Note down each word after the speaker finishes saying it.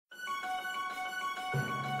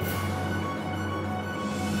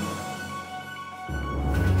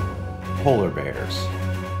Polar bears.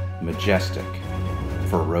 Majestic.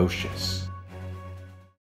 Ferocious.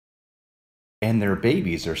 And their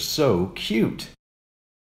babies are so cute!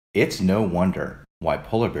 It's no wonder why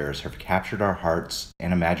polar bears have captured our hearts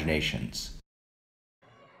and imaginations.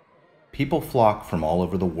 People flock from all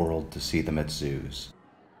over the world to see them at zoos.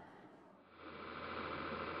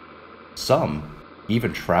 Some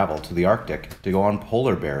even travel to the Arctic to go on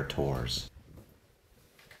polar bear tours.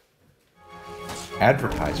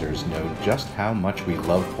 Advertisers know just how much we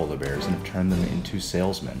love polar bears and have turned them into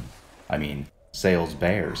salesmen. Sales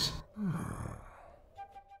bears.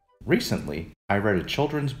 Recently, I read a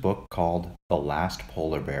children's book called The Last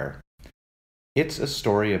Polar Bear. It's a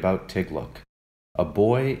story about Tiglook, a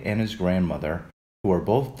boy and his grandmother who are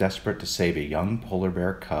both desperate to save a young polar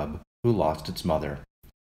bear cub who lost its mother.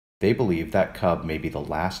 They believe that cub may be the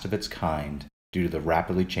last of its kind due to the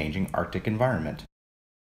rapidly changing Arctic environment.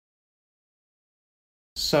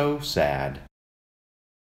 So sad.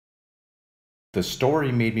 The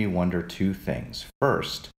story made me wonder two things.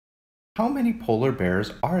 First, how many polar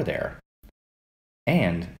bears are there?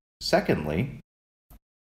 And secondly,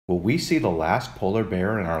 will we see the last polar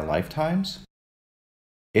bear in our lifetimes?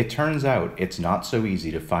 It turns out it's not so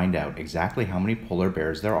easy to find out exactly how many polar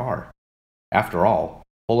bears there are. After all,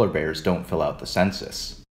 polar bears don't fill out the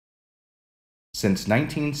census. Since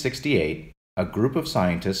 1968, a group of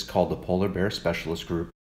scientists called the Polar Bear Specialist Group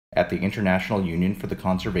at the International Union for the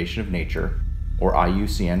Conservation of Nature, or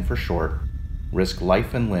IUCN for short, risk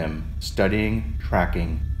life and limb studying,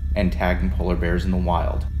 tracking, and tagging polar bears in the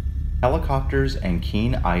wild. Helicopters and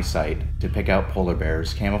keen eyesight to pick out polar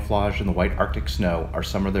bears camouflaged in the white Arctic snow are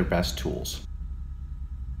some of their best tools.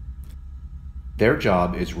 Their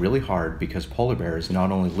job is really hard because polar bears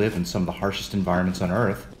not only live in some of the harshest environments on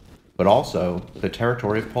Earth, but also the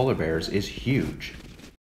territory of polar bears is huge.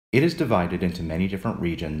 It is divided into many different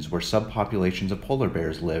regions where subpopulations of polar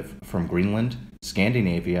bears live, from Greenland,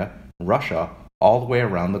 Scandinavia, Russia, all the way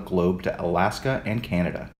around the globe to Alaska and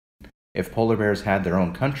Canada. If polar bears had their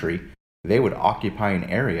own country, they would occupy an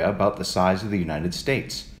area about the size of the United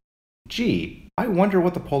States. Gee, I wonder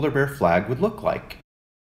what the polar bear flag would look like.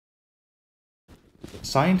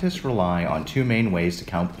 Scientists rely on two main ways to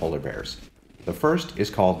count polar bears. The first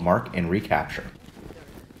is called mark and recapture.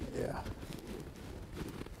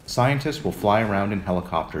 Scientists will fly around in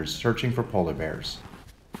helicopters searching for polar bears.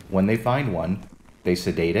 When they find one, they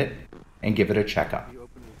sedate it and give it a checkup.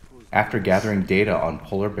 After gathering data on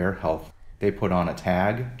polar bear health, they put on a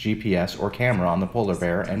tag, GPS, or camera on the polar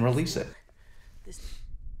bear and release it.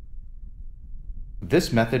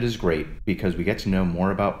 This method is great because we get to know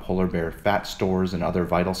more about polar bear fat stores and other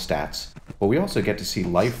vital stats, but we also get to see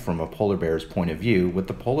life from a polar bear's point of view with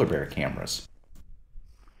the polar bear cameras.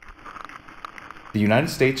 The United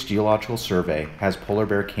States Geological Survey has polar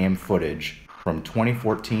bear cam footage from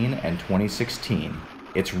 2014 and 2016.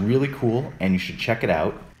 It's really cool and you should check it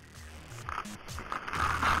out.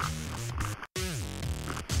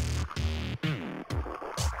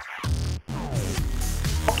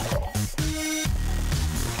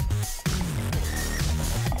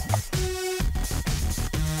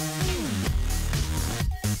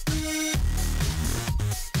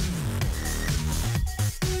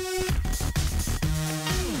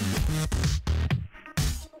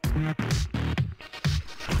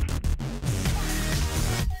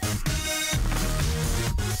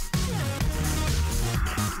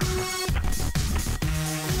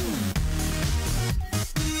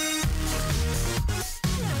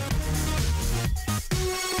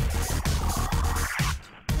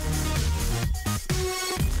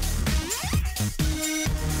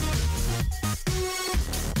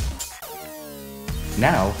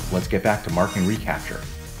 Now, let's get back to mark and recapture.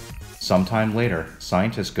 Sometime later,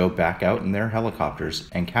 scientists go back out in their helicopters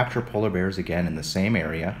and capture polar bears again in the same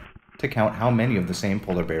area to count how many of the same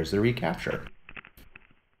polar bears they recapture.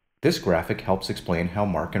 This graphic helps explain how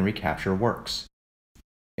mark and recapture works.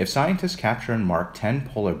 If scientists capture and mark 10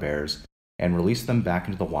 polar bears and release them back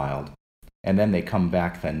into the wild, and then they come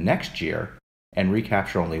back the next year and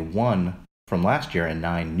recapture only one from last year and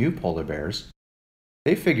 9 new polar bears,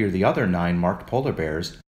 they figure the other 9 marked polar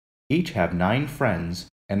bears each have 9 friends,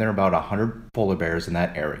 and there are about 100 polar bears in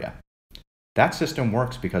that area. That system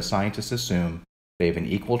works because scientists assume they have an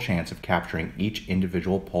equal chance of capturing each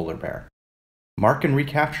individual polar bear. Mark and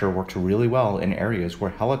recapture works really well in areas where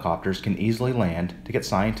helicopters can easily land to get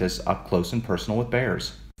scientists up close and personal with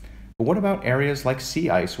bears. But what about areas like sea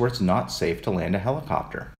ice where it's not safe to land a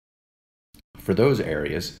helicopter? For those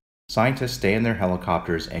areas, scientists stay in their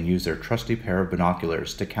helicopters and use their trusty pair of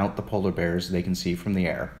binoculars to count the polar bears they can see from the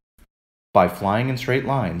air. By flying in straight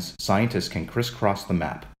lines, scientists can crisscross the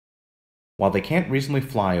map. While they can't reasonably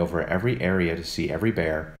fly over every area to see every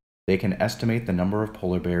bear, they can estimate the number of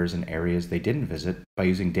polar bears in areas they didn't visit by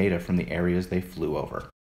using data from the areas they flew over.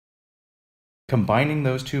 Combining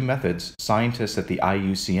those two methods, scientists at the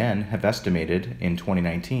IUCN have estimated in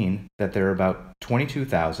 2019 that there are about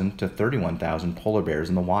 22,000 to 31,000 polar bears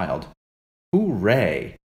in the wild.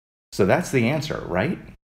 Hooray! So that's the answer, right?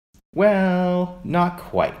 Well, not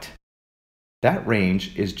quite. That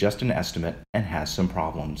range is just an estimate and has some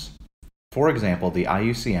problems. For example, the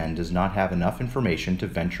IUCN does not have enough information to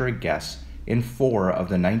venture a guess in 4 of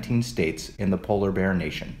the 19 states in the polar bear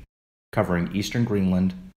nation, covering eastern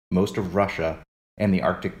Greenland, most of Russia, and the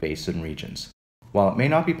Arctic Basin regions. While it may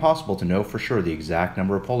not be possible to know for sure the exact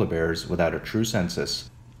number of polar bears without a true census,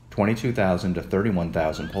 22,000 to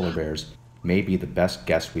 31,000 polar bears may be the best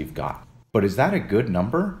guess we've got. But is that a good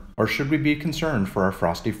number, or should we be concerned for our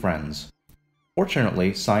frosty friends?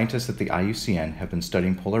 Fortunately, scientists at the IUCN have been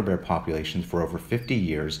studying polar bear populations for over 50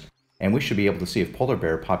 years, and we should be able to see if polar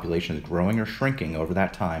bear population is growing or shrinking over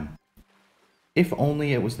that time. If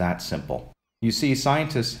only it was that simple. You see,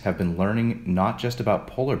 scientists have been learning not just about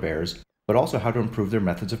polar bears, but also how to improve their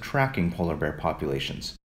methods of tracking polar bear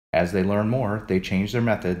populations. As they learn more, they change their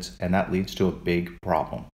methods, and that leads to a big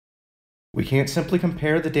problem. We can't simply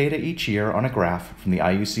compare the data each year on a graph from the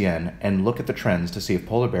IUCN and look at the trends to see if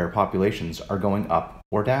polar bear populations are going up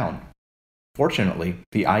or down. Fortunately,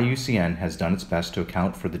 the IUCN has done its best to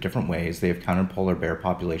account for the different ways they have counted polar bear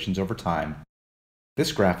populations over time.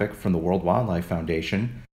 This graphic from the World Wildlife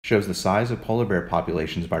Foundation shows the size of polar bear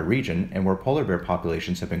populations by region and where polar bear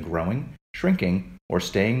populations have been growing, shrinking, or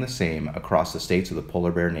staying the same across the states of the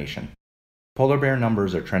polar bear nation. Polar bear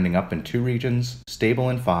numbers are trending up in 2 regions, stable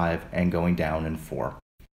in 5, and going down in 4.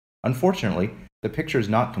 Unfortunately, the picture is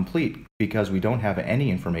not complete because we don't have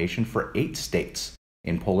any information for 8 states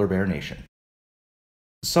in polar bear nation.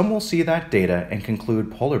 Some will see that data and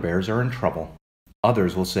conclude polar bears are in trouble.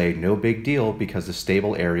 Others will say no big deal because the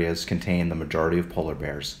stable areas contain the majority of polar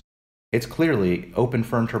bears. It's clearly open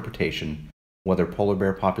for interpretation whether polar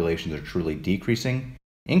bear populations are truly decreasing,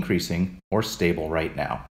 increasing, or stable right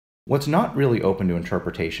now. What's not really open to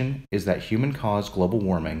interpretation is that human-caused global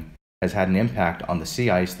warming has had an impact on the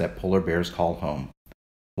sea ice that polar bears call home.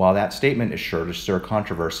 While that statement is sure to stir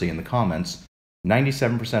controversy in the comments,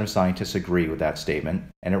 97% of scientists agree with that statement,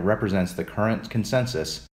 and it represents the current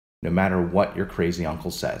consensus no matter what your crazy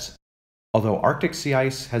uncle says. Although Arctic sea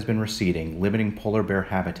ice has been receding, limiting polar bear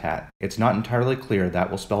habitat, it's not entirely clear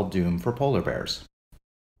that will spell doom for polar bears.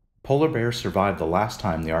 Polar bears survived the last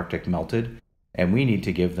time the Arctic melted, and we need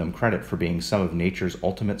to give them credit for being some of nature's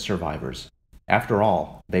ultimate survivors. After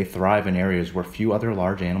all, they thrive in areas where few other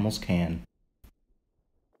large animals can.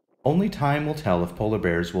 Only time will tell if polar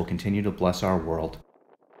bears will continue to bless our world.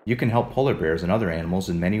 You can help polar bears and other animals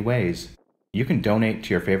in many ways. You can donate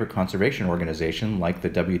to your favorite conservation organization like the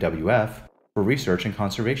WWF for research and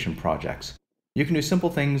conservation projects. You can do simple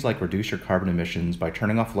things like reduce your carbon emissions by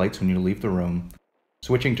turning off lights when you leave the room,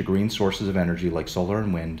 switching to green sources of energy like solar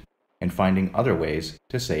and wind, and finding other ways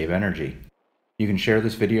to save energy. You can share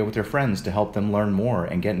this video with your friends to help them learn more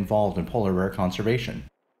and get involved in polar bear conservation.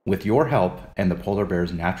 With your help and the polar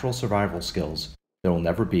bear's natural survival skills, there will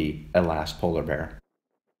never be a last polar bear.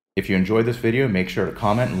 If you enjoyed this video, make sure to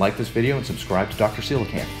comment and like this video and subscribe to Dr.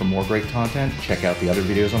 Coelacanth. For more great content, check out the other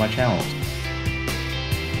videos on my channel.